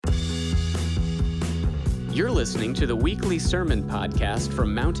You're listening to the weekly sermon podcast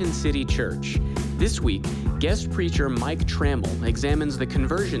from Mountain City Church. This week, guest preacher Mike Trammell examines the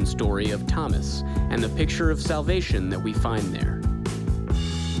conversion story of Thomas and the picture of salvation that we find there.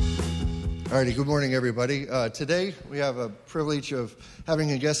 All righty, good morning, everybody. Today, we have a privilege of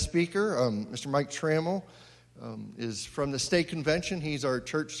having a guest speaker. Mr. Mike Trammell is from the state convention. He's our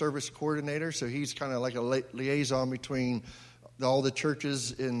church service coordinator, so he's kind of like a liaison between all the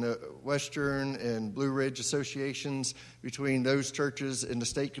churches in the Western and Blue Ridge associations, between those churches and the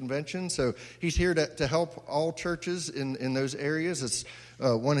state convention. So he's here to help all churches in those areas. It's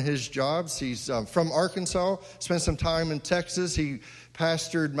one of his jobs. He's from Arkansas, spent some time in Texas. He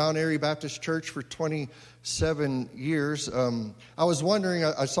pastored Mount Airy Baptist Church for 27 years. I was wondering,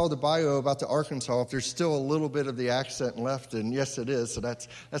 I saw the bio about the Arkansas, if there's still a little bit of the accent left, and yes, it is. So that's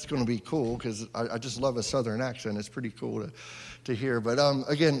going to be cool, because I just love a Southern accent. It's pretty cool to hear. But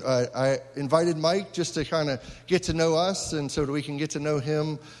again, I invited Mike just to kind of get to know us, and so that we can get to know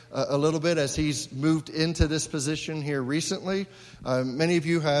him a little bit as he's moved into this position here recently. Many of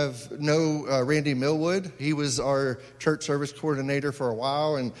you know Randy Millwood. He was our church service coordinator for a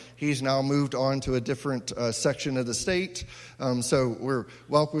while, and he's now moved on to a different section of the state. So we're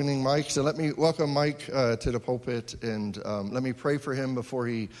welcoming Mike. So let me welcome Mike to the pulpit, and let me pray for him before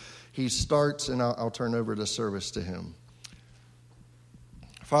he starts, and I'll turn over the service to him.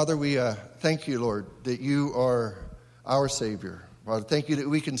 Father, we thank you, Lord, that you are our Savior. Father, thank you that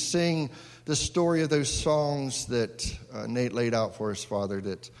we can sing the story of those songs that Nate laid out for us, Father,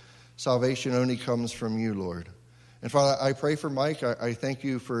 that salvation only comes from you, Lord. And Father, I pray for Mike. I thank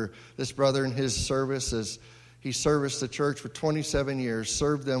you for this brother and his service as he serviced the church for 27 years,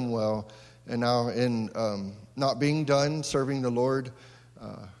 served them well, and now in not being done serving the Lord,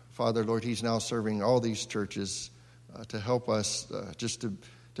 Father, Lord, he's now serving all these churches to help us just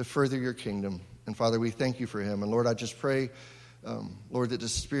to further your kingdom. And Father, we thank you for him. And Lord, I just pray, Lord, that the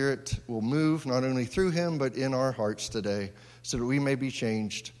Spirit will move not only through him, but in our hearts today, so that we may be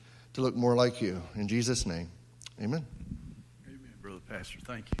changed to look more like you. In Jesus' name, amen. Amen, Brother Pastor.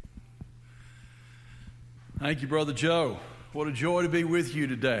 Thank you. Thank you, Brother Joe. What a joy to be with you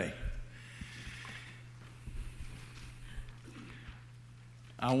today.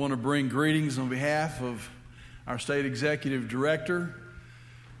 I want to bring greetings on behalf of our state executive director,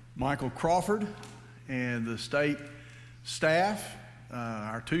 Michael Crawford, and the state staff,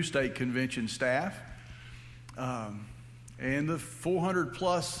 our two state convention staff, and the 400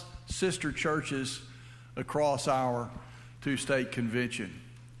 plus sister churches across our two state convention.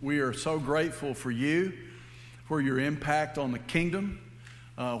 We are so grateful for you, for your impact on the kingdom.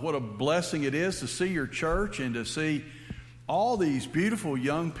 What a blessing it is to see your church and to see all these beautiful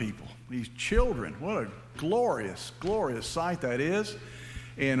young people, these children. What a glorious, glorious sight that is.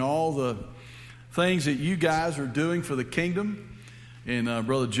 And all the things that you guys are doing for the kingdom. And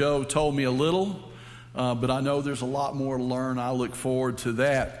Brother Joe told me a little, but I know there's a lot more to learn. I look forward to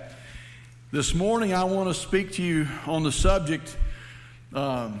that. This morning I want to speak to you on the subject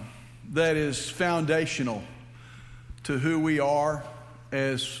that is foundational to who we are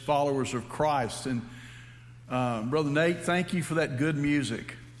as followers of Christ. And Brother Nate, thank you for that good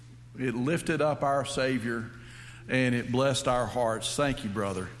music. It lifted up our Savior and it blessed our hearts. Thank you,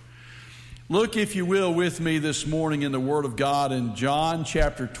 brother. Look, if you will, with me this morning in the Word of God in John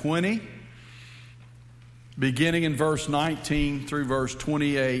chapter 20, beginning in verse 19 through verse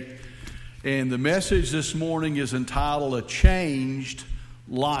 28. And the message this morning is entitled, A Changed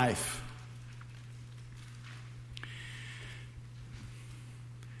Life.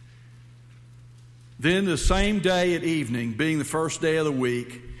 Then the same day at evening, being the first day of the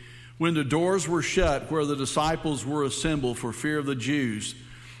week, when the doors were shut where the disciples were assembled for fear of the Jews,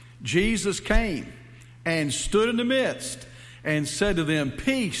 Jesus came and stood in the midst and said to them,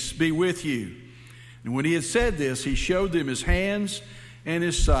 Peace be with you. And when he had said this, he showed them his hands and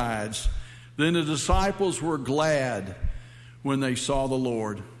his sides. Then the disciples were glad when they saw the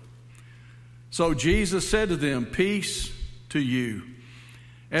Lord. So Jesus said to them, Peace to you.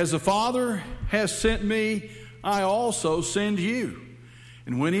 As the Father has sent me, I also send you.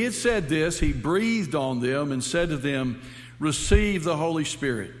 And when he had said this, he breathed on them and said to them, Receive the Holy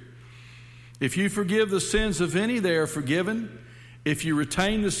Spirit. If you forgive the sins of any, they are forgiven. If you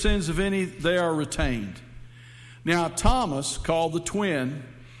retain the sins of any, they are retained. Now Thomas, called the twin,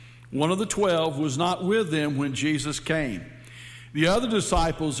 one of the 12, was not with them when Jesus came. The other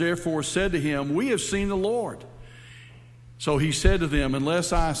disciples therefore said to him, We have seen the Lord. So he said to them,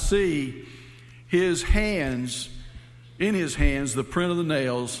 Unless I see in his hands the print of the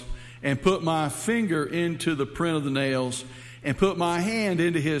nails, and put my finger into the print of the nails, and put my hand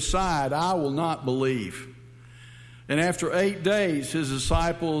into his side, I will not believe. And after 8 days, his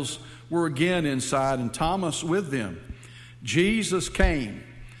disciples were again inside, and Thomas with them. Jesus came,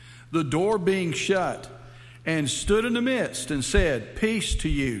 the door being shut, and stood in the midst and said, "Peace to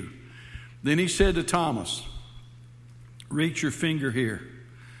you." Then he said to Thomas, "Reach your finger here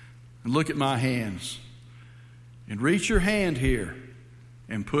and look at my hands. And reach your hand here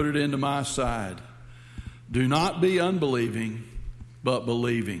and put it into my side. Do not be unbelieving, but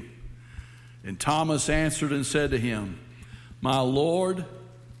believing." And Thomas answered and said to him, "My Lord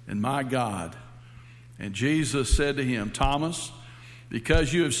and my God." And Jesus said to him, "Thomas,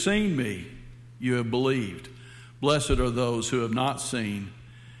 because you have seen me, you have believed. Blessed are those who have not seen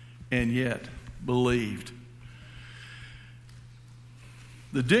and yet believed."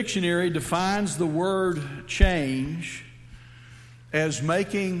 The dictionary defines the word change as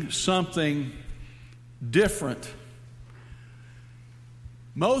making something different.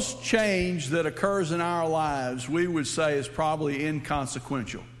 Most change that occurs in our lives, we would say, is probably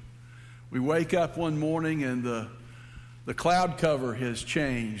inconsequential. We wake up one morning and the cloud cover has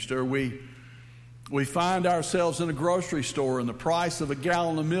changed, or we find ourselves in a grocery store and the price of a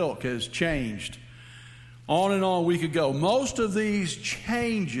gallon of milk has changed. On and on we could go. Most of these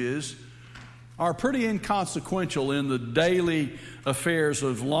changes are pretty inconsequential in the daily affairs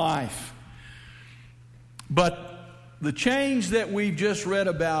of life. But the change that we've just read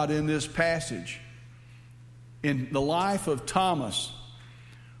about in this passage, in the life of Thomas,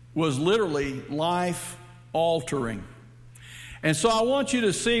 was literally life-altering. And so I want you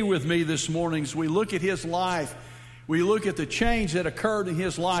to see with me this morning, as we look at his life, we look at the change that occurred in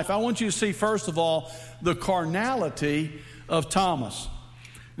his life. I want you to see, first of all, the carnality of Thomas.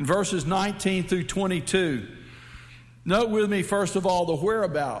 In verses 19 through 22, note with me, first of all, the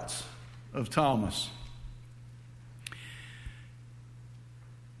whereabouts of Thomas.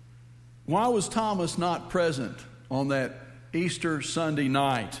 Why was Thomas not present on that Easter Sunday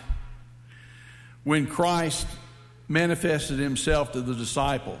night when Christ manifested himself to the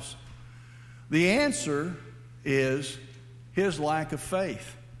disciples? The answer is his lack of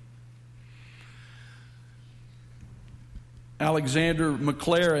faith. Alexander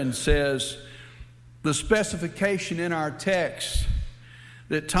McLaren says, the specification in our text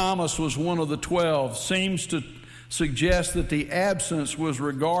that Thomas was one of the 12 seems to suggest that the absence was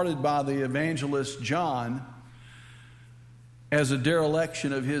regarded by the evangelist John as a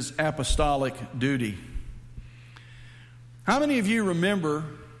dereliction of his apostolic duty. How many of you remember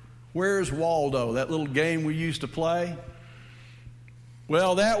Where's Waldo, that little game we used to play?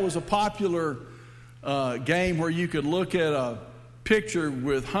 Well, that was a popular game where you could look at a picture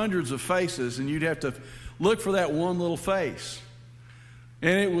with hundreds of faces and you'd have to look for that one little face.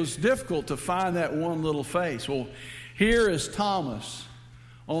 And it was difficult to find that one little face. Well, here is Thomas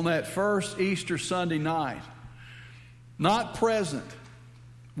on that first Easter Sunday night, not present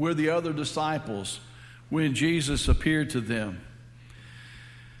with the other disciples when Jesus appeared to them.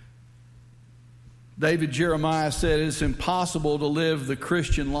 David Jeremiah said it's impossible to live the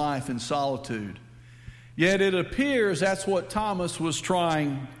Christian life in solitude. Yet it appears that's what Thomas was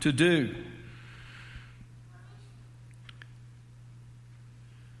trying to do.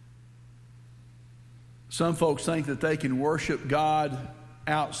 Some folks think that they can worship God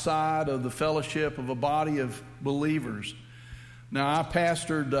outside of the fellowship of a body of believers. Now, I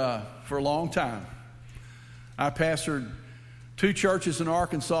pastored for a long time. I pastored 2 churches in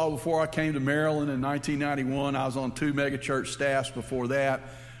Arkansas before I came to Maryland in 1991. I was on 2 megachurch staffs before that.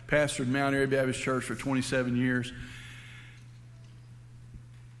 Pastored Mount Airy Baptist Church for 27 years.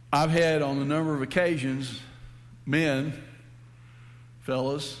 I've had on a number of occasions men,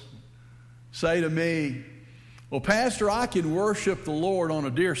 fellas, say to me, "Well, Pastor, I can worship the Lord on a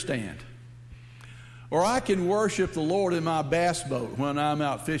deer stand. Or I can worship the Lord in my bass boat when I'm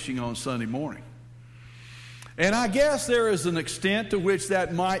out fishing on Sunday morning." And I guess there is an extent to which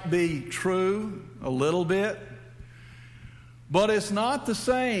that might be true, a little bit. But it's not the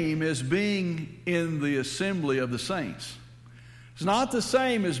same as being in the assembly of the saints. It's not the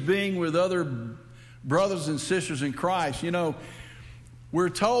same as being with other brothers and sisters in Christ. You know, we're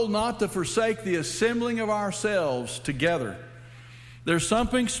told not to forsake the assembling of ourselves together. There's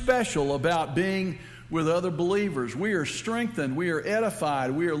something special about being with other believers. We are strengthened, we are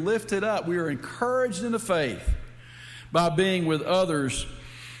edified, we are lifted up, we are encouraged in the faith by being with others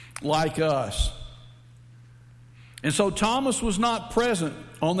like us. And so Thomas was not present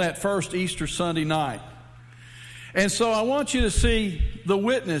on that first Easter Sunday night. And so I want you to see the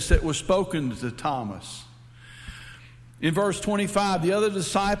witness that was spoken to Thomas. In verse 25, the other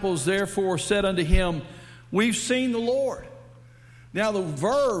disciples therefore said unto him, "We've seen the Lord." Now, the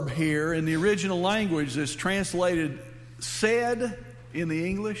verb here in the original language that's translated said in the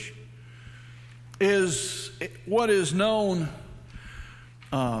English is what is known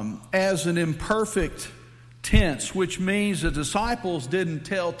as an imperfect tense, which means the disciples didn't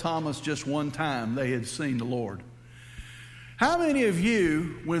tell Thomas just one time they had seen the Lord. How many of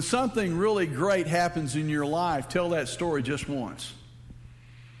you, when something really great happens in your life, tell that story just once?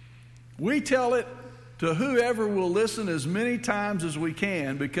 We tell it to whoever will listen as many times as we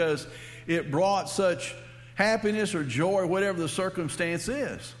can because it brought such happiness or joy, whatever the circumstance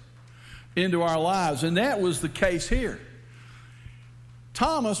is, into our lives. And that was the case here.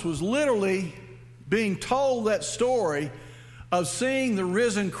 Thomas was literally being told that story of seeing the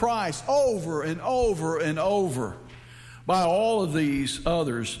risen Christ over and over and over by all of these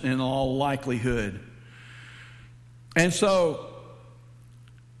others in all likelihood. And so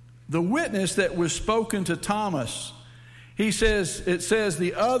the witness that was spoken to Thomas, it says,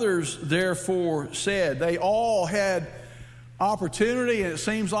 the others therefore said. They all had opportunity, and it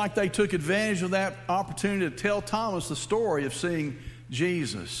seems like they took advantage of that opportunity to tell Thomas the story of seeing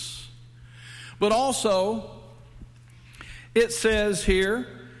Jesus. But also, it says here,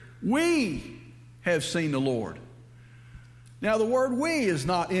 we have seen the Lord. Now, the word we is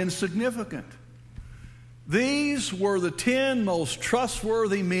not insignificant. These were the 10 most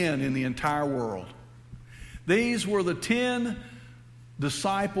trustworthy men in the entire world. These were the 10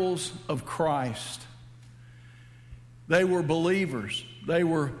 disciples of Christ. They were believers. They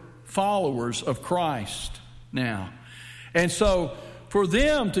were followers of Christ now. And so, for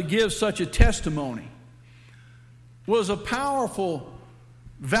them to give such a testimony was a powerful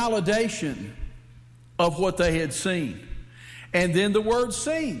validation of what they had seen. And then the word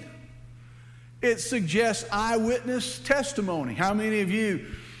seen. It suggests eyewitness testimony. How many of you,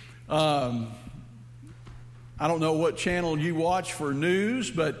 I don't know what channel you watch for news,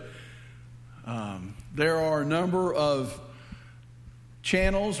 but there are a number of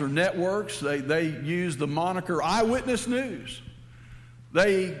channels or networks. They use the moniker Eyewitness News.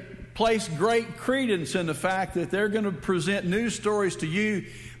 They place great credence in the fact that they're going to present news stories to you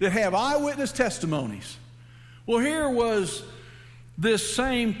that have eyewitness testimonies. Well, here was this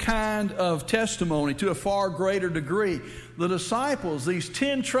same kind of testimony to a far greater degree. The disciples, these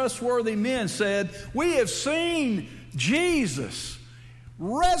 10 trustworthy men, said, we have seen Jesus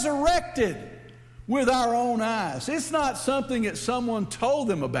resurrected with our own eyes. It's not something that someone told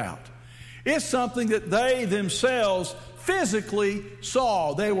them about. It's something that they themselves physically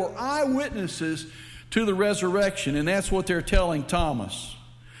saw. They were eyewitnesses to the resurrection, and that's what they're telling Thomas.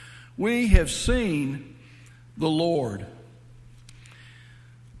 We have seen the Lord.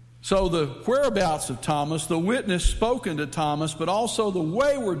 So the whereabouts of Thomas, the witness spoken to Thomas, but also the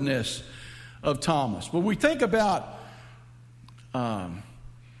waywardness of Thomas. But we think about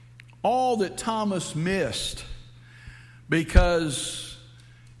all that Thomas missed because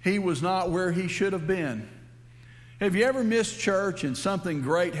he was not where he should have been. Have you ever missed church and something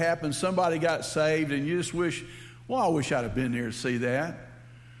great happened, somebody got saved, and you just wish, I wish I'd have been there to see that?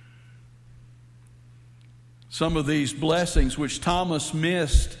 Some of these blessings which Thomas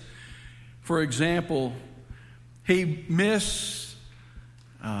missed, for example, he missed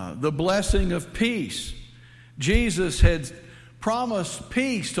the blessing of peace. Jesus had promised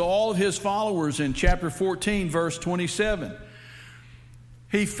peace to all of his followers in chapter 14, verse 27.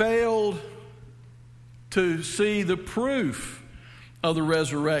 He failed to see the proof of the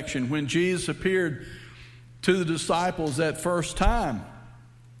resurrection when Jesus appeared to the disciples that first time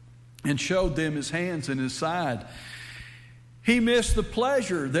and showed them his hands and his side. He missed the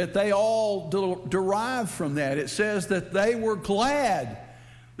pleasure that they all derived from that. It says that they were glad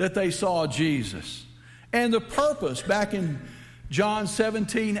that they saw Jesus. And the purpose, back in John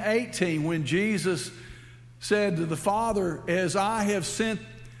 17:18, when Jesus said to the Father, as you have sent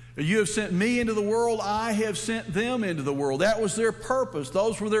me into the world, I have sent them into the world. That was their purpose.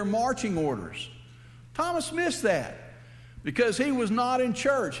 Those were their marching orders. Thomas missed that because he was not in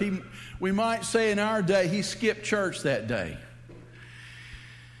church. We might say in our day, he skipped church that day.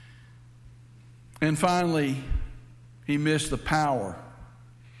 And finally, he missed the power.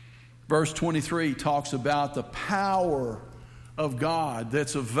 Verse 23 talks about the power of God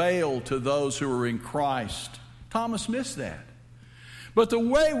that's availed to those who are in Christ. Thomas missed that. But the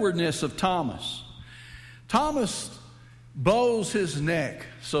waywardness of Thomas bows his neck,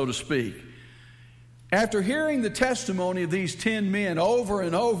 so to speak. After hearing the testimony of these 10 men over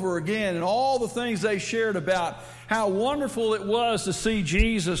and over again and all the things they shared about how wonderful it was to see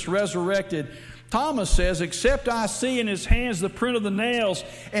Jesus resurrected, Thomas says, except I see in his hands the print of the nails,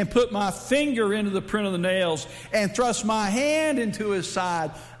 and put my finger into the print of the nails, and thrust my hand into his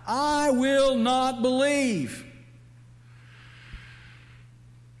side, I will not believe.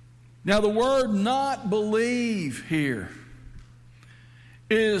 Now the word not believe here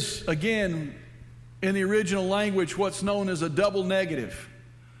is, again, in the original language, what's known as a double negative.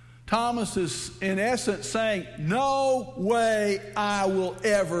 Thomas is, in essence, saying, no way I will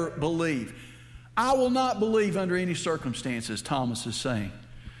ever believe. I will not believe under any circumstances, Thomas is saying.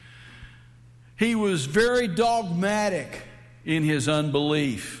 He was very dogmatic in his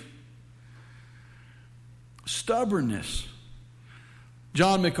unbelief. Stubbornness.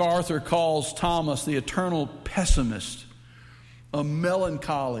 John MacArthur calls Thomas the eternal pessimist, a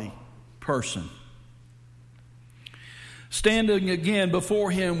melancholy person. Standing again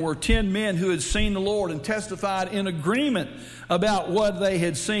before him were 10 men who had seen the Lord and testified in agreement about what they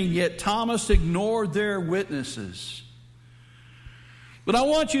had seen, yet Thomas ignored their witnesses. But I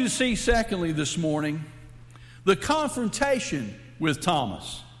want you to see, secondly, this morning, the confrontation with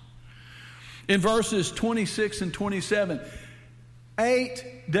Thomas. In verses 26 and 27,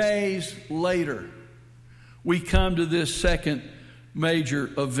 8 days later, we come to this second major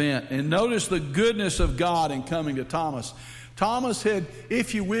event. And notice the goodness of God in coming to Thomas. Thomas had,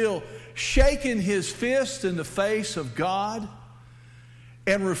 if you will, shaken his fist in the face of God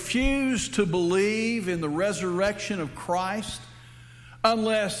and refused to believe in the resurrection of Christ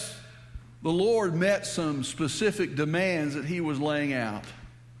unless the Lord met some specific demands that he was laying out.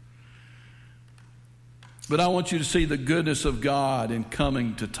 But I want you to see the goodness of God in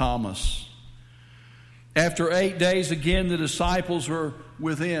coming to Thomas. After 8 days, again, the disciples were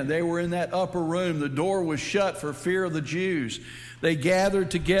within. They were in that upper room. The door was shut for fear of the Jews. They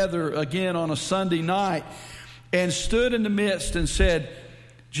gathered together again on a Sunday night and stood in the midst and said,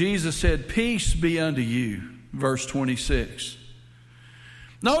 Jesus said, peace be unto you. Verse 26.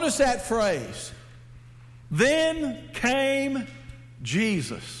 Notice that phrase. Then came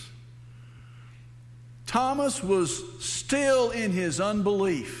Jesus. Thomas was still in his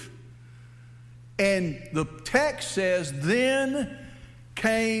unbelief. And the text says, then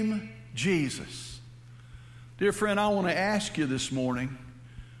came Jesus. Dear friend, I want to ask you this morning,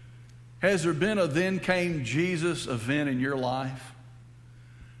 has there been a then came Jesus event in your life?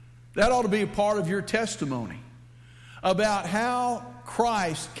 That ought to be a part of your testimony about how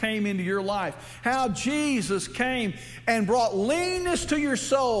Christ came into your life, how Jesus came and brought leanness to your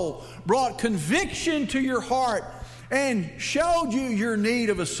soul, brought conviction to your heart, and showed you your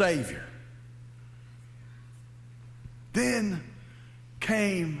need of a Savior. Then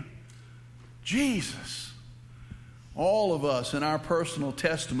came Jesus. All of us in our personal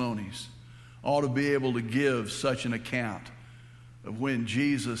testimonies ought to be able to give such an account of when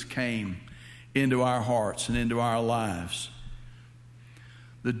Jesus came into our hearts and into our lives.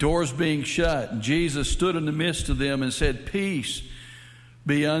 The doors being shut, and Jesus stood in the midst of them and said, peace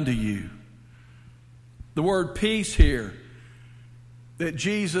be unto you. The word peace here that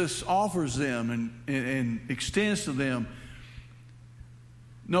Jesus offers them and extends to them,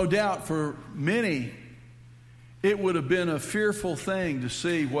 no doubt for many, it would have been a fearful thing to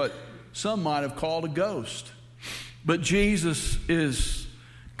see what some might have called a ghost. But Jesus is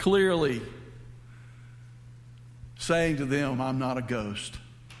clearly saying to them, I'm not a ghost.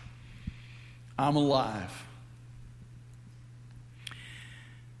 I'm alive.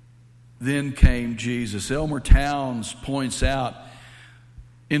 Then came Jesus. Elmer Towns points out,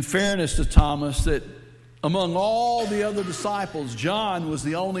 in fairness to Thomas, that among all the other disciples, John was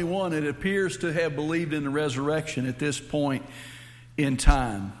the only one that appears to have believed in the resurrection at this point in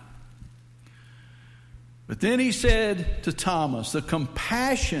time. But then he said to Thomas, the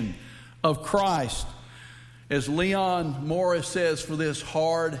compassion of Christ, as Leon Morris says, for this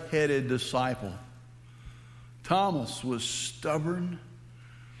hard-headed disciple. Thomas was stubborn.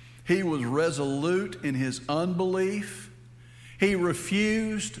 He was resolute in his unbelief. He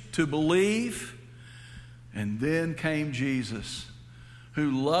refused to believe. And then came Jesus,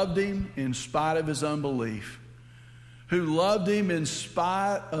 who loved him in spite of his unbelief, who loved him in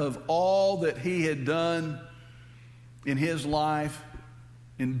spite of all that he had done in his life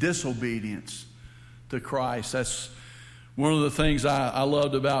in disobedience to Christ. That's one of the things I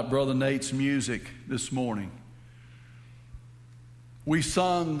loved about Brother Nate's music this morning. We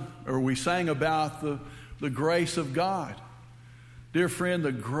sang about the grace of God. Dear friend,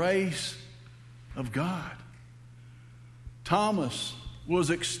 the grace of God. Thomas was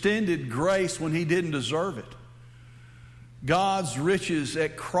extended grace when he didn't deserve it. God's riches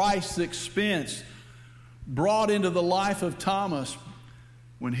at Christ's expense brought into the life of Thomas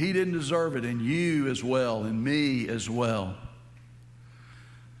when he didn't deserve it, and you as well, and me as well.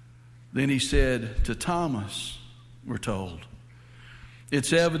 Then he said to Thomas, we're told,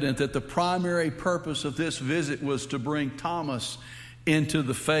 it's evident that the primary purpose of this visit was to bring Thomas into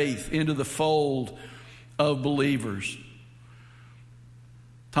the faith, into the fold of believers.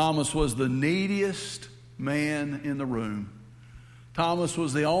 Thomas was the neediest man in the room. Thomas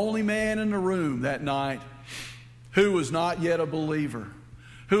was the only man in the room that night who was not yet a believer,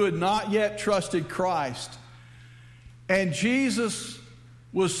 who had not yet trusted Christ. And Jesus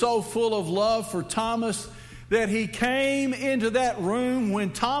was so full of love for Thomas that he came into that room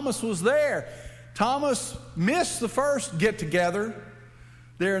when Thomas was there. Thomas missed the first get-together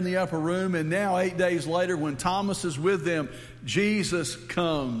there in the upper room, and now 8 days later when Thomas is with them, Jesus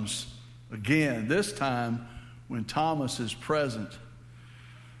comes again, this time when Thomas is present.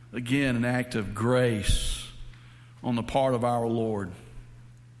 Again, an act of grace on the part of our Lord.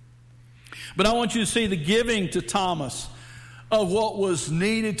 But I want you to see the giving to Thomas of what was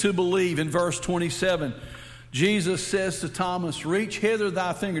needed to believe. In verse 27, Jesus says to Thomas, reach hither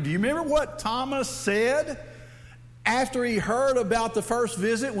thy finger. Do you remember what Thomas said after he heard about the first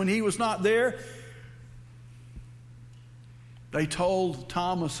visit when he was not there? They told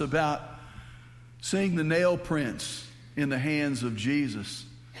Thomas about seeing the nail prints in the hands of Jesus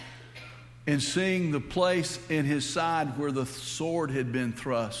and seeing the place in his side where the sword had been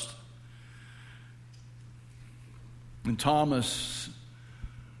thrust. And Thomas'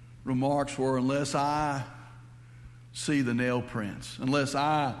 remarks were, unless I see the nail prints, unless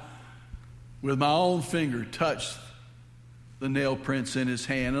I, with my own finger, touch the nail prints in his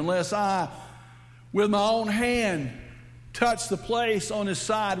hand, unless I, with my own hand, touch the place on his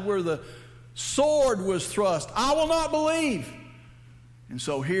side where the sword was thrust, I will not believe. And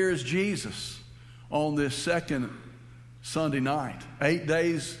so here is Jesus on this second Sunday night. 8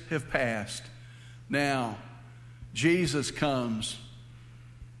 days have passed. Now, Jesus comes,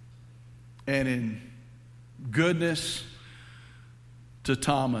 and in goodness to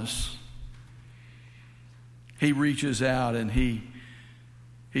Thomas, he reaches out and he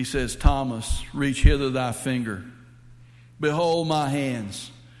says, Thomas, reach hither thy finger. Behold my hands.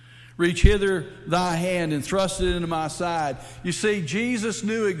 Reach hither thy hand and thrust it into my side. You see, Jesus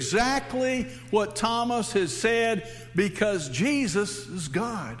knew exactly what Thomas has said because Jesus is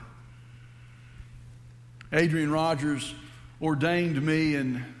God. Adrian Rogers ordained me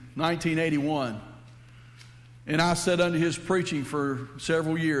in 1981, and I sat under his preaching for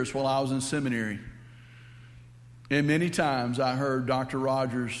several years while I was in seminary. And many times I heard Dr.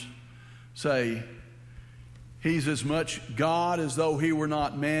 Rogers say, he's as much God as though he were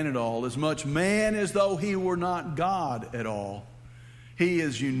not man at all, as much man as though he were not God at all. He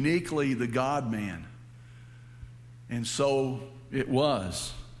is uniquely the God-man. And so it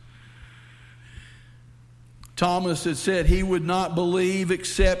was. Thomas had said he would not believe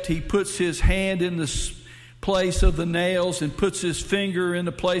except he puts his hand in the place of the nails and puts his finger in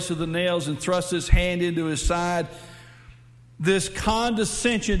the place of the nails and thrusts his hand into his side. This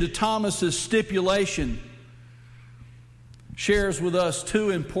condescension to Thomas's stipulation shares with us two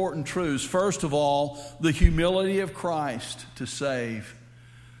important truths. First of all, the humility of Christ to save.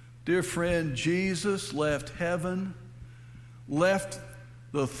 Dear friend, Jesus left heaven, left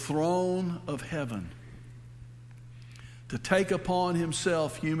the throne of heaven to take upon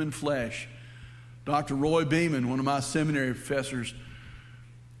himself human flesh. Dr. Roy Beeman, one of my seminary professors,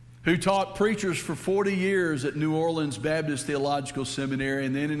 who taught preachers for 40 years at New Orleans Baptist Theological Seminary,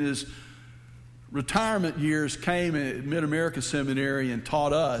 and then in his retirement years came at Mid-America Seminary and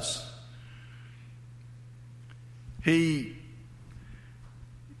taught us. He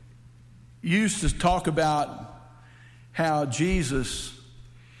used to talk about how Jesus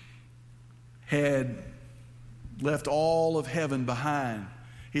had left all of heaven behind.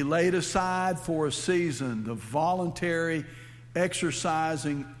 He laid aside for a season the voluntary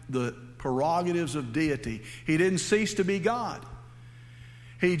exercising the prerogatives of deity. He didn't cease to be God.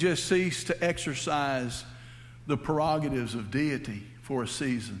 He just ceased to exercise the prerogatives of deity for a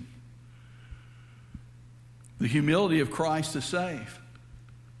season. The humility of Christ to save.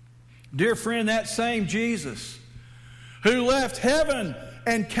 Dear friend, that same Jesus who left heaven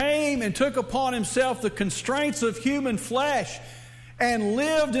and came and took upon himself the constraints of human flesh and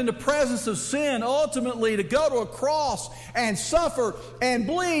lived in the presence of sin, ultimately to go to a cross and suffer and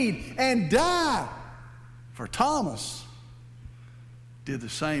bleed and die for Thomas, did the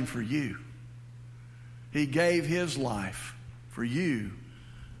same for you. He gave his life for you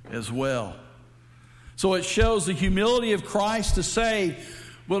as well. So it shows the humility of Christ to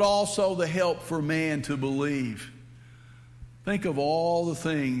save, but also the help for man to believe. Think of all the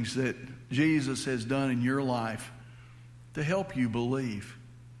things that Jesus has done in your life to help you believe.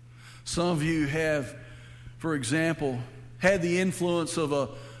 Some of you have, for example, had the influence of a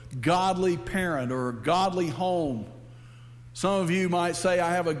godly parent or a godly home. Some of you might say,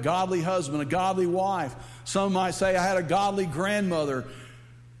 I have a godly husband, a godly wife. Some might say, I had a godly grandmother.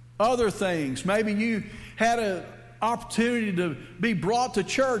 Other things. Maybe you had an opportunity to be brought to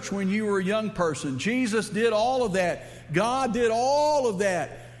church when you were a young person. Jesus did all of that. God did all of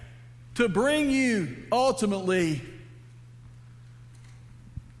that to bring you ultimately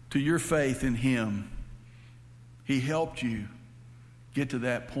to your faith in Him. He helped you get to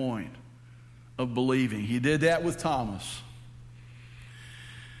that point of believing. He did that with Thomas.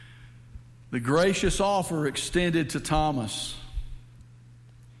 The gracious offer extended to Thomas.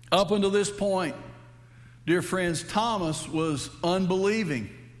 Up until this point, dear friends, Thomas was unbelieving.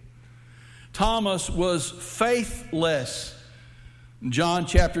 Thomas was faithless. In John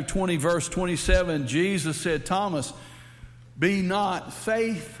chapter 20, verse 27, Jesus said, Thomas, be not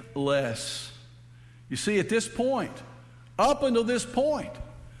faithless. You see, at this point, up until this point,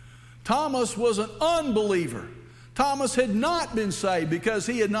 Thomas was an unbeliever. Thomas had not been saved because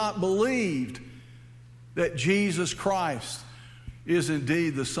he had not believed that Jesus Christ is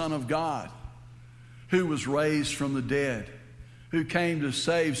indeed the Son of God, who was raised from the dead, who came to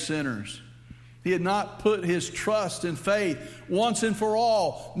save sinners. He had not put his trust and faith once and for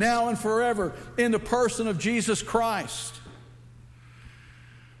all, now and forever, in the person of Jesus Christ.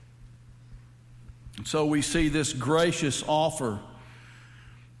 And so we see this gracious offer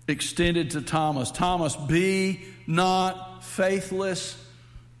extended to Thomas. Thomas, be not faithless,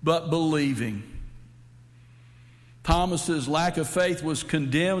 but believing. Thomas's lack of faith was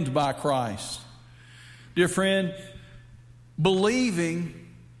condemned by Christ. Dear friend, believing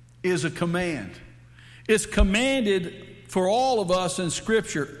is a command. It's commanded for all of us in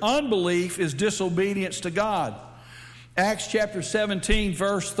Scripture. Unbelief is disobedience to God. Acts chapter 17,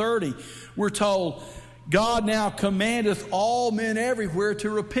 verse 30, we're told, God now commandeth all men everywhere to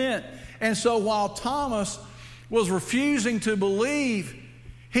repent. And so while Thomas was refusing to believe,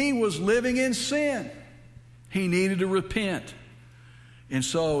 he was living in sin. He needed to repent. And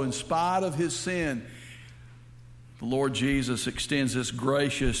so, in spite of his sin, the Lord Jesus extends this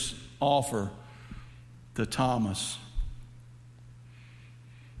gracious offer to Thomas.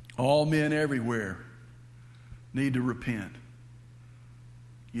 All men everywhere need to repent.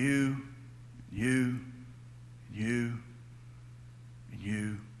 You,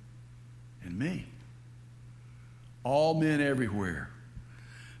 and me. All men everywhere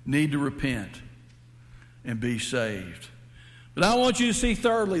need to repent and be saved. But I want you to see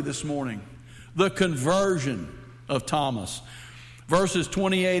thirdly this morning the conversion of Thomas. Verses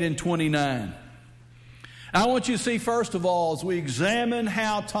 28 and 29. I want you to see first of all, as we examine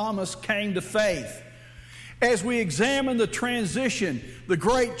how Thomas came to faith, as we examine the transition, the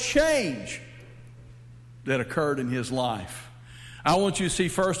great change that occurred in his life, I want you to see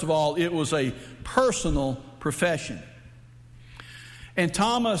first of all, it was a personal profession. And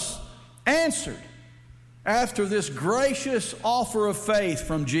Thomas answered after this gracious offer of faith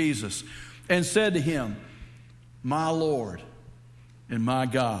from Jesus and said to him, my Lord and my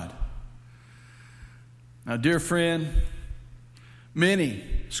God. Now, dear friend, many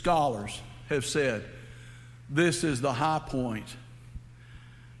scholars have said this is the high point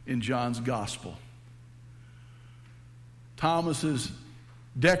in John's gospel. Thomas's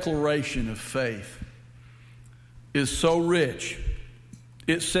declaration of faith is so rich.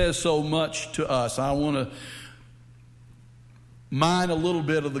 It says so much to us. I want to mine a little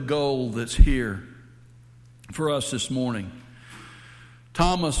bit of the gold that's here for us this morning.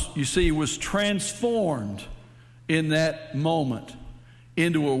 Thomas, you see, was transformed in that moment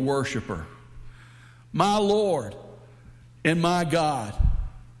into a worshiper. My Lord and my God.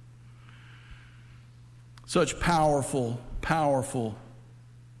 Such powerful, powerful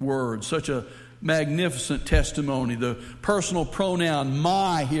words. Such a magnificent testimony. The personal pronoun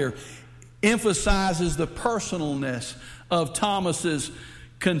my here emphasizes the personalness of Thomas's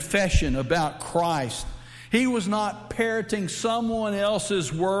confession about Christ. He was not parroting someone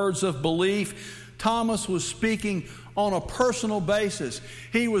else's words of belief. Thomas was speaking on a personal basis.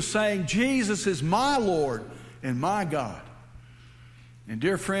 He was saying, Jesus is my Lord and my God. And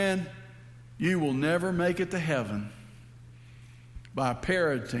dear friend, you will never make it to heaven by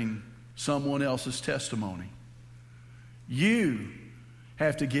parroting someone else's testimony. You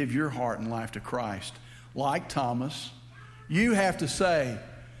have to give your heart and life to Christ. Like Thomas, you have to say,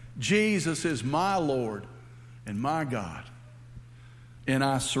 Jesus is my Lord and my God, and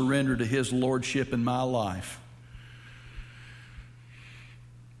I surrender to His lordship in my life.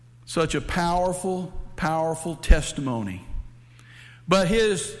 Such a powerful, powerful testimony. But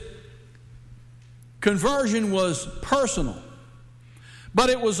his conversion was personal, but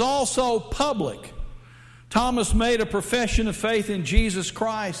it was also public. Thomas made a profession of faith in Jesus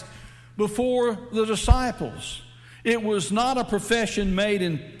Christ before the disciples. It was not a profession made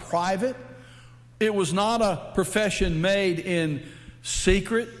in private. It was not a profession made in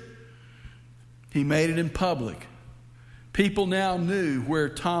secret. He made it in public. People now knew where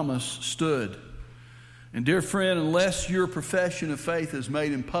Thomas stood. And dear friend, unless your profession of faith is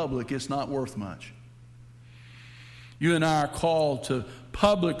made in public, it's not worth much. You and I are called to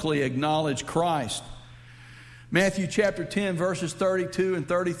publicly acknowledge Christ. Matthew chapter 10, verses 32 and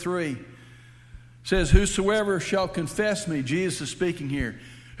 33 says, "Whosoever shall confess me," Jesus is speaking here,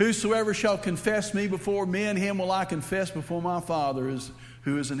 "whosoever shall confess me before men, him will I confess before my Father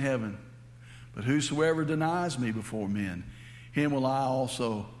who is in heaven. But whosoever denies me before men, him will I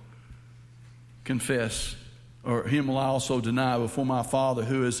also confess, or him will I also deny before my Father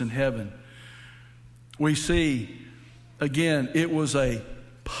who is in heaven." We see, again, it was a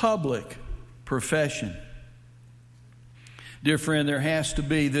public profession. Dear friend, there has to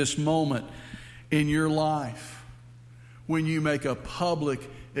be this moment in your life when you make a public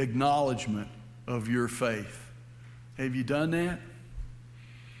acknowledgement of your faith. Have you done that?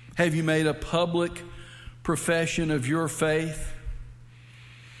 Have you made a public profession of your faith?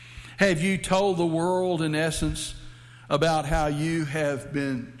 Have you told the world, in essence, about how you have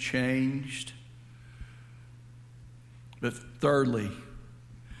been changed? But thirdly,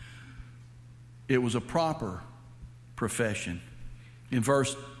 it was a proper profession. In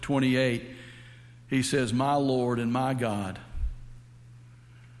verse 28, he says, "My Lord and my God."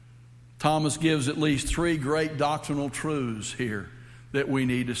 Thomas gives at least three great doctrinal truths here that we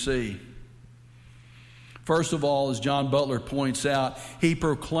need to see. First of all, as John Butler points out, he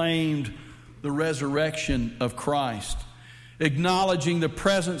proclaimed the resurrection of Christ, acknowledging the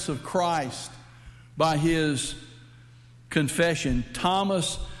presence of Christ by his confession.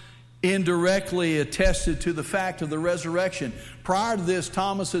 Thomas indirectly attested to the fact of the resurrection. Prior to this,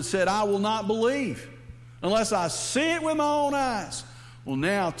 Thomas had said, "I will not believe unless I see it with my own eyes." Well,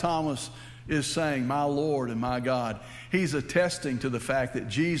 now Thomas is saying, "My Lord and my God." He's attesting to the fact that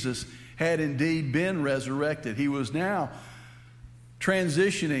Jesus had indeed been resurrected. He was now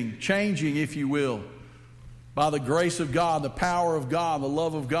transitioning, changing, if you will, by the grace of God, the power of God, the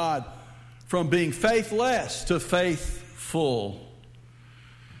love of God, from being faithless to faithful.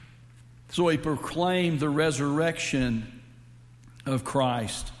 So he proclaimed the resurrection of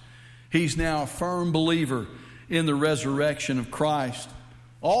Christ. He's now a firm believer in the resurrection of Christ.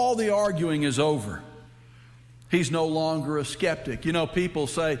 All the arguing is over. He's no longer a skeptic. You know, people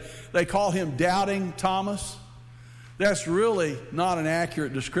say, they call him Doubting Thomas. That's really not an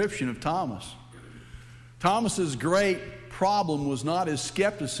accurate description of Thomas. Thomas's great problem was not his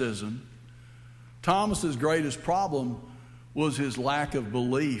skepticism. Thomas's greatest problem was his lack of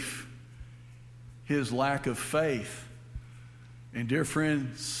belief, his lack of faith. And dear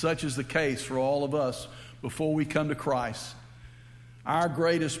friend, such is the case for all of us before we come to Christ. Our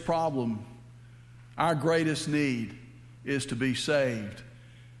greatest problem, our greatest need is to be saved.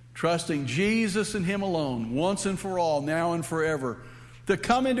 Trusting Jesus and Him alone, once and for all, now and forever, to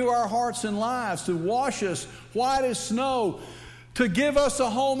come into our hearts and lives, to wash us white as snow, to give us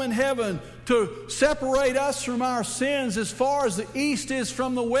a home in heaven, to separate us from our sins as far as the east is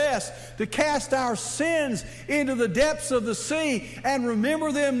from the west, to cast our sins into the depths of the sea and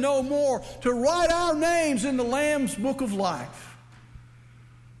remember them no more, to write our names in the Lamb's book of life.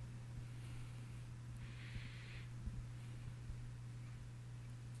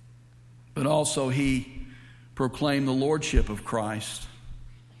 But also he proclaimed the lordship of Christ.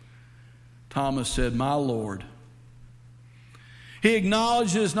 Thomas said, "My Lord." He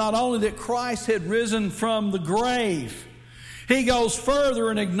acknowledges not only that Christ had risen from the grave, he goes further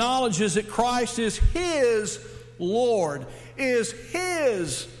and acknowledges that Christ is his Lord, is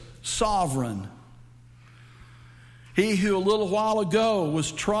his sovereign. He who a little while ago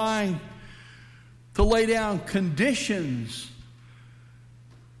was trying to lay down conditions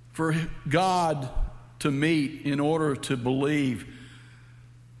for God to meet in order to believe,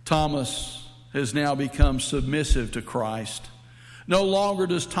 Thomas has now become submissive to Christ. No longer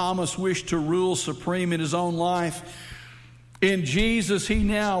does Thomas wish to rule supreme in his own life. In Jesus, he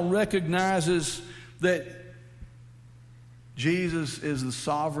now recognizes that Jesus is the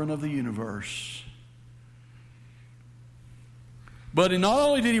sovereign of the universe. But not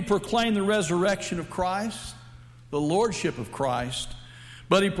only did he proclaim the resurrection of Christ, the lordship of Christ,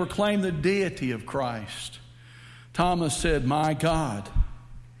 but he proclaimed the deity of Christ. Thomas said, "My God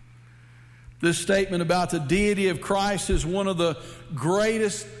This statement about the deity of Christ is one of the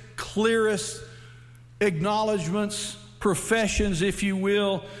greatest, clearest acknowledgments, professions, if you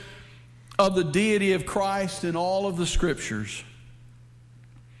will, of the deity of Christ in all of the Scriptures.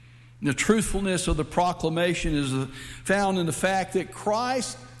 The truthfulness of the proclamation is found in the fact that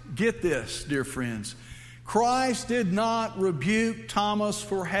Christ, get this, dear friends, Christ did not rebuke Thomas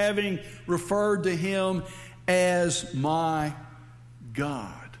for having referred to him as my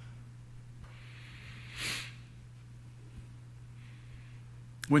God.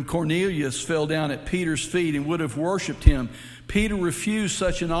 When Cornelius fell down at Peter's feet and would have worshiped him, Peter refused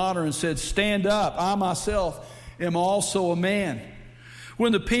such an honor and said, "Stand up, I myself am also a man."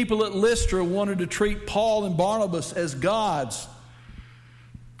 When the people at Lystra wanted to treat Paul and Barnabas as gods,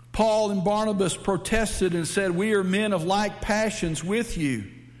 Paul and Barnabas protested and said, "We are men of like passions with you."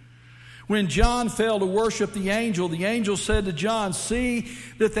 When John fell to worship the angel said to John, "See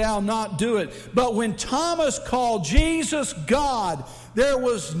that thou not do it." But when Thomas called Jesus God, there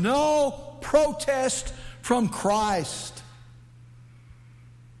was no protest from Christ.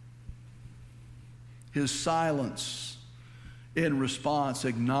 His silence in response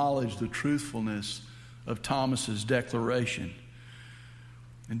acknowledged the truthfulness of Thomas's declaration.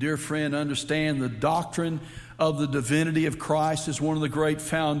 And dear friend, understand the doctrine of the divinity of Christ is one of the great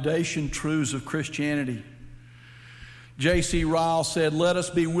foundation truths of Christianity. J.C. Ryle said, "Let us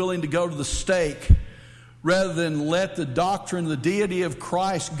be willing to go to the stake rather than let the doctrine, the deity of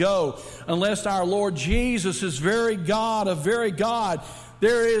Christ go. Unless our Lord Jesus is very God of very God,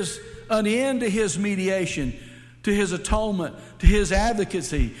 there is an end to his mediation, to his atonement, to his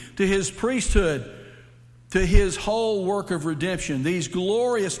advocacy, to his priesthood, to his whole work of redemption. These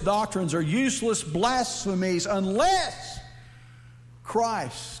glorious doctrines are useless blasphemies unless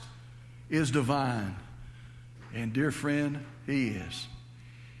Christ is divine." And dear friend, he is.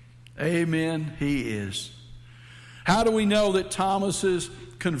 Amen, he is. How do we know that Thomas's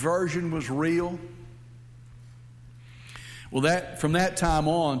conversion was real? Well, from that time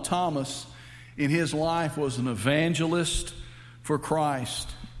on, Thomas in his life was an evangelist for Christ.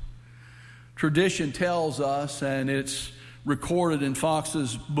 Tradition tells us, and it's recorded in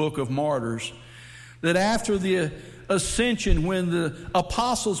Fox's Book of Martyrs, that after the ascension, when the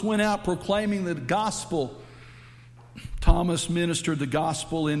apostles went out proclaiming the gospel, Thomas ministered the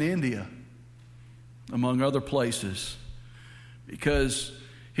gospel in India, among other places, because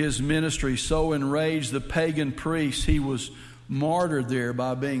his ministry so enraged the pagan priests, he was martyred there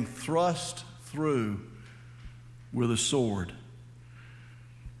by being thrust through with a sword.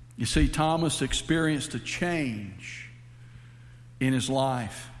 You see, Thomas experienced a change in his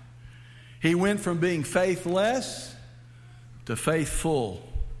life. He went from being faithless to faithful.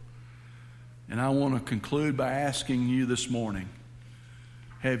 And I want to conclude by asking you this morning,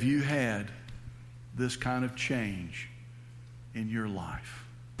 have you had this kind of change in your life?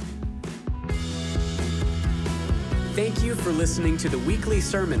 Thank you for listening to the weekly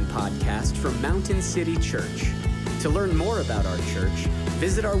sermon podcast from Mountain City Church. To learn more about our church,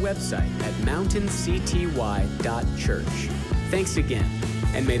 visit our website at mountaincty.church. Thanks again,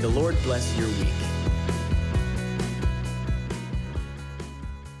 and may the Lord bless your week.